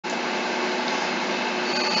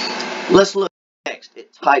Let's look next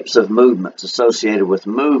at types of movements associated with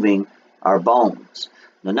moving our bones.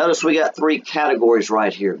 Now notice we got three categories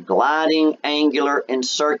right here: gliding, angular, and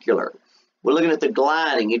circular. We're looking at the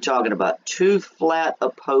gliding. You're talking about two flat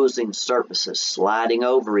opposing surfaces sliding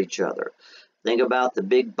over each other. Think about the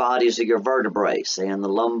big bodies of your vertebrae, say in the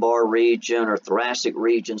lumbar region or thoracic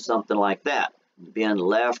region, something like that. Bend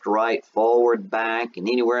left, right, forward, back, and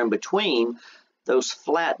anywhere in between. Those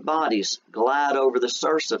flat bodies glide over the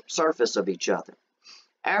surface of each other.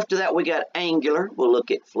 After that, we got angular. We'll look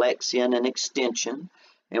at flexion and extension.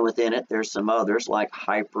 And within it, there's some others like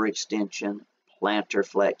hyperextension, plantar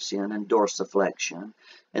flexion, and dorsiflexion.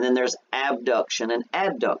 And then there's abduction and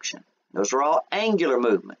adduction. Those are all angular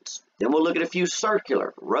movements. Then we'll look at a few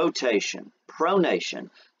circular: rotation, pronation,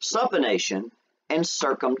 supination, and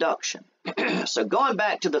circumduction. So going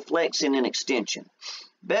back to the flexion and extension,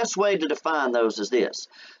 best way to define those is this.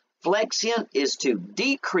 Flexion is to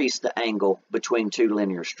decrease the angle between two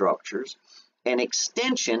linear structures, and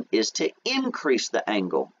extension is to increase the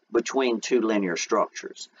angle between two linear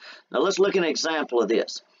structures. Now let's look at an example of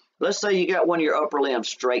this. Let's say you got one of your upper limbs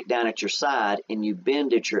straight down at your side and you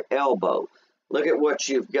bend at your elbow. Look at what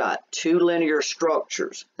you've got: two linear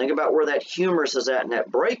structures. Think about where that humerus is at in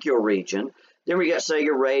that brachial region. Then we got, say,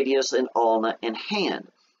 your radius and ulna and hand.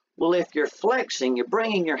 Well, if you're flexing, you're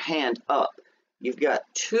bringing your hand up. You've got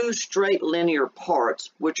two straight linear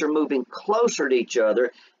parts which are moving closer to each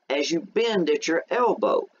other as you bend at your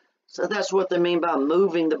elbow. So that's what they mean by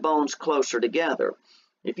moving the bones closer together.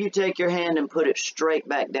 If you take your hand and put it straight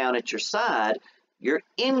back down at your side, you're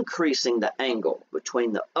increasing the angle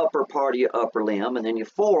between the upper part of your upper limb and then your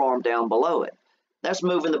forearm down below it. That's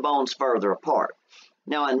moving the bones further apart.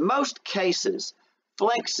 Now, in most cases,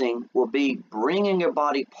 flexing will be bringing your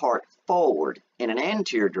body part forward in an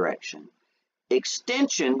anterior direction.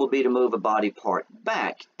 Extension will be to move a body part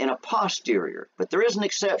back in a posterior. But there is an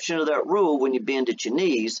exception to that rule when you bend at your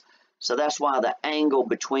knees, so that's why the angle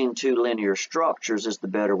between two linear structures is the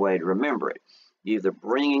better way to remember it. You're either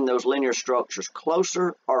bringing those linear structures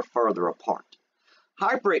closer or further apart.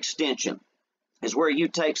 Hyperextension is where you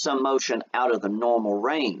take some motion out of the normal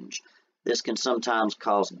range. This can sometimes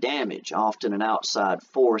cause damage. Often an outside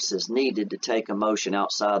force is needed to take a motion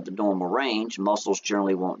outside the normal range. Muscles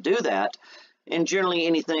generally won't do that, and generally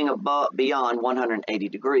anything beyond 180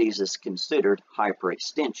 degrees is considered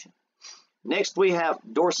hyperextension. Next, we have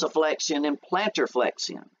dorsiflexion and plantar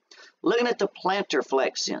flexion. Looking at the plantar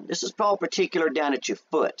flexion, this is all particular down at your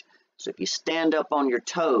foot. So if you stand up on your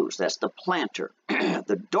toes, that's the plantar.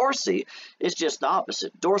 The dorsi is just the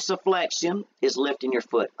opposite. Dorsiflexion is lifting your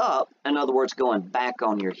foot up, in other words, going back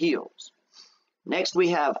on your heels. Next, we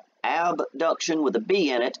have abduction with a B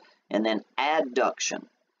in it, and then adduction.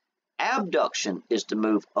 Abduction is to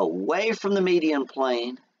move away from the median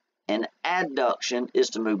plane, and adduction is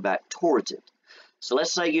to move back towards it. So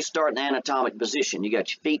let's say you start in the anatomic position. You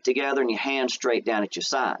got your feet together and your hands straight down at your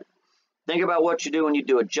side. Think about what you do when you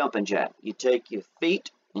do a jumping jack. You take your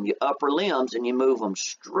feet and your upper limbs and you move them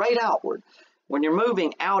straight outward. When you're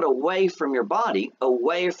moving out away from your body,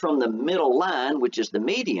 away from the middle line, which is the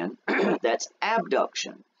median, that's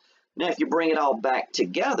abduction. Now, if you bring it all back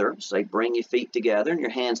together, say bring your feet together and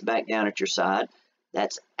your hands back down at your side,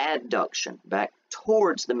 that's adduction, back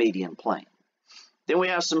towards the median plane. Then we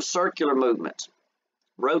have some circular movements.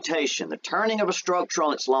 Rotation, the turning of a structure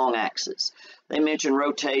on its long axis. They mention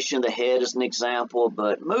rotation, the head is an example,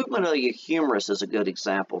 but movement of your humerus is a good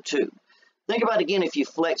example too. Think about again if you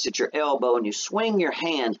flex at your elbow and you swing your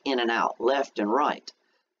hand in and out, left and right.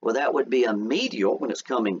 Well, that would be a medial when it's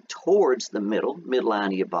coming towards the midline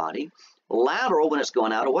of your body. Lateral when it's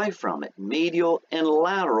going out away from it. Medial and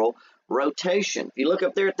lateral rotation. If you look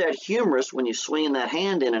up there at that humerus, when you swing that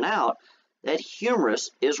hand in and out, that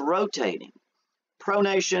humerus is rotating.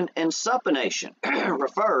 Pronation and supination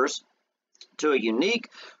refers to a unique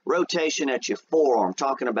rotation at your forearm,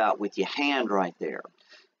 talking about with your hand right there.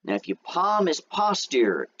 Now, if your palm is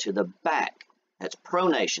posterior to the back, that's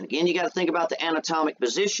pronation. Again, you got to think about the anatomic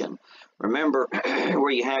position. Remember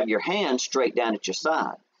where you have your hand straight down at your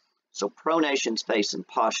side. So pronation's facing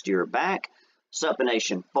posterior back,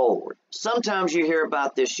 supination forward. Sometimes you hear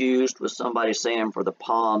about this used with somebody saying for the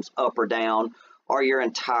palms up or down, or your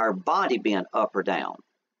entire body being up or down.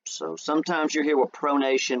 So sometimes you hear with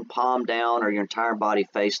pronation, palm down, or your entire body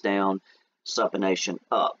face down, supination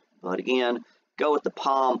up. But again, go with the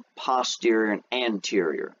palm posterior and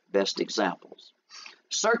anterior, best examples.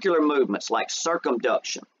 Circular movements like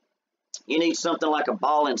circumduction. You need something like a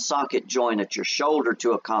ball and socket joint at your shoulder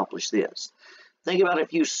to accomplish this. Think about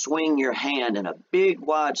if you swing your hand in a big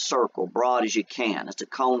wide circle, broad as you can. It's a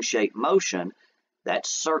cone-shaped motion. That's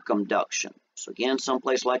circumduction. So again,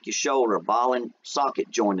 someplace like your shoulder, ball and socket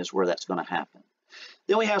joint is where that's going to happen.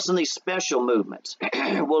 Then we have some of these special movements.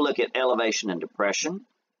 We'll look at elevation and depression,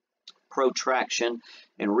 protraction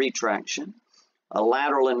and retraction, a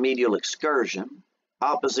lateral and medial excursion,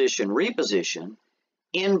 opposition, reposition,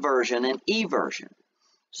 inversion, and eversion.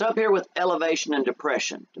 So up here with elevation and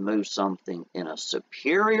depression, to move something in a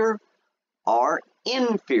superior or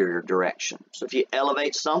inferior direction. So if you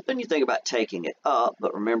elevate something, you think about taking it up,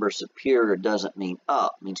 but remember, superior doesn't mean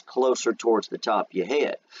up, it means closer towards the top of your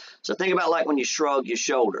head. So think about like when you shrug your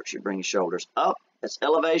shoulders. You bring your shoulders up, that's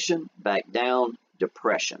elevation, back down,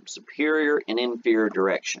 depression, superior and inferior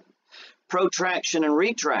direction. Protraction and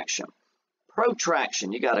retraction.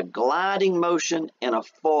 Protraction, you got a gliding motion in a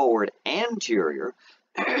forward anterior.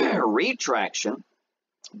 Retraction,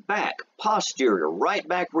 back, posterior, right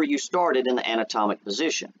back where you started in the anatomic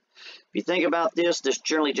position. If you think about this, this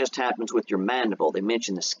generally just happens with your mandible. They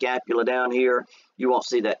mentioned the scapula down here. You won't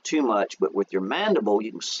see that too much, but with your mandible,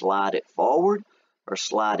 you can slide it forward or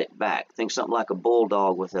slide it back. Think something like a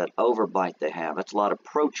bulldog with that overbite they have. That's a lot of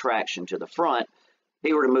protraction to the front. If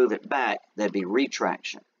you were to move it back, that'd be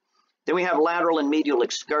retraction. Then we have lateral and medial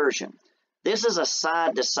excursion. This is a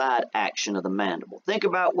side-to-side action of the mandible. Think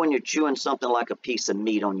about when you're chewing something like a piece of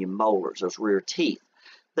meat on your molars, those rear teeth.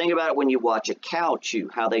 Think about it when you watch a cow chew,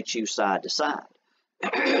 how they chew side to side.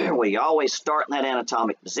 Well, you always start in that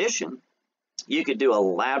anatomic position. You could do a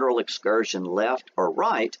lateral excursion left or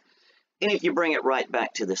right, and if you bring it right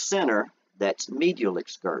back to the center, that's medial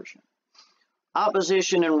excursion.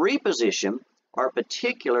 Opposition and reposition are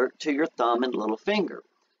particular to your thumb and little finger.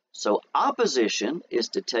 So opposition is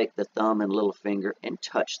to take the thumb and little finger and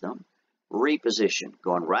touch them. Reposition,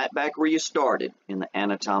 going right back where you started in the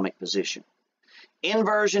anatomic position.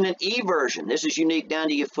 Inversion and eversion, this is unique down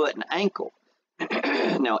to your foot and ankle.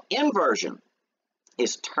 Now inversion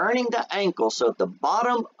is turning the ankle so that the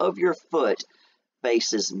bottom of your foot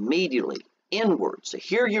faces medially, inward. So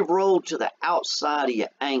here you've rolled to the outside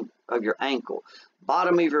of your ankle.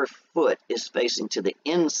 Bottom of your foot is facing to the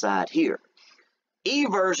inside here.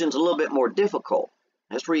 Eversion is a little bit more difficult.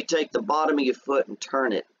 That's where you take the bottom of your foot and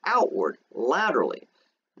turn it outward, laterally.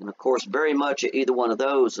 And of course, very much either one of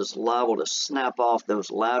those is liable to snap off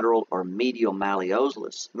those lateral or medial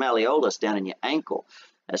malleolus down in your ankle.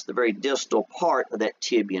 That's the very distal part of that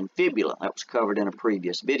tibia and fibula. That was covered in a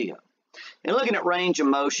previous video. And looking at range of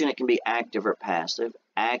motion, it can be active or passive.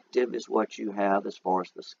 Active is what you have as far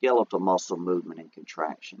as the skeletal muscle movement and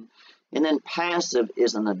contraction. And then passive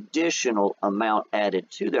is an additional amount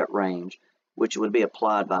added to that range, which would be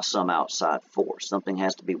applied by some outside force. Something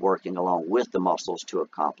has to be working along with the muscles to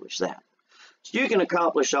accomplish that. So you can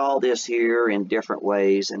accomplish all this here in different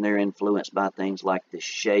ways, and they're influenced by things like the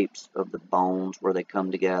shapes of the bones where they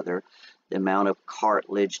come together, the amount of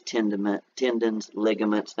cartilage, tendons,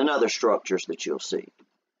 ligaments, and other structures that you'll see.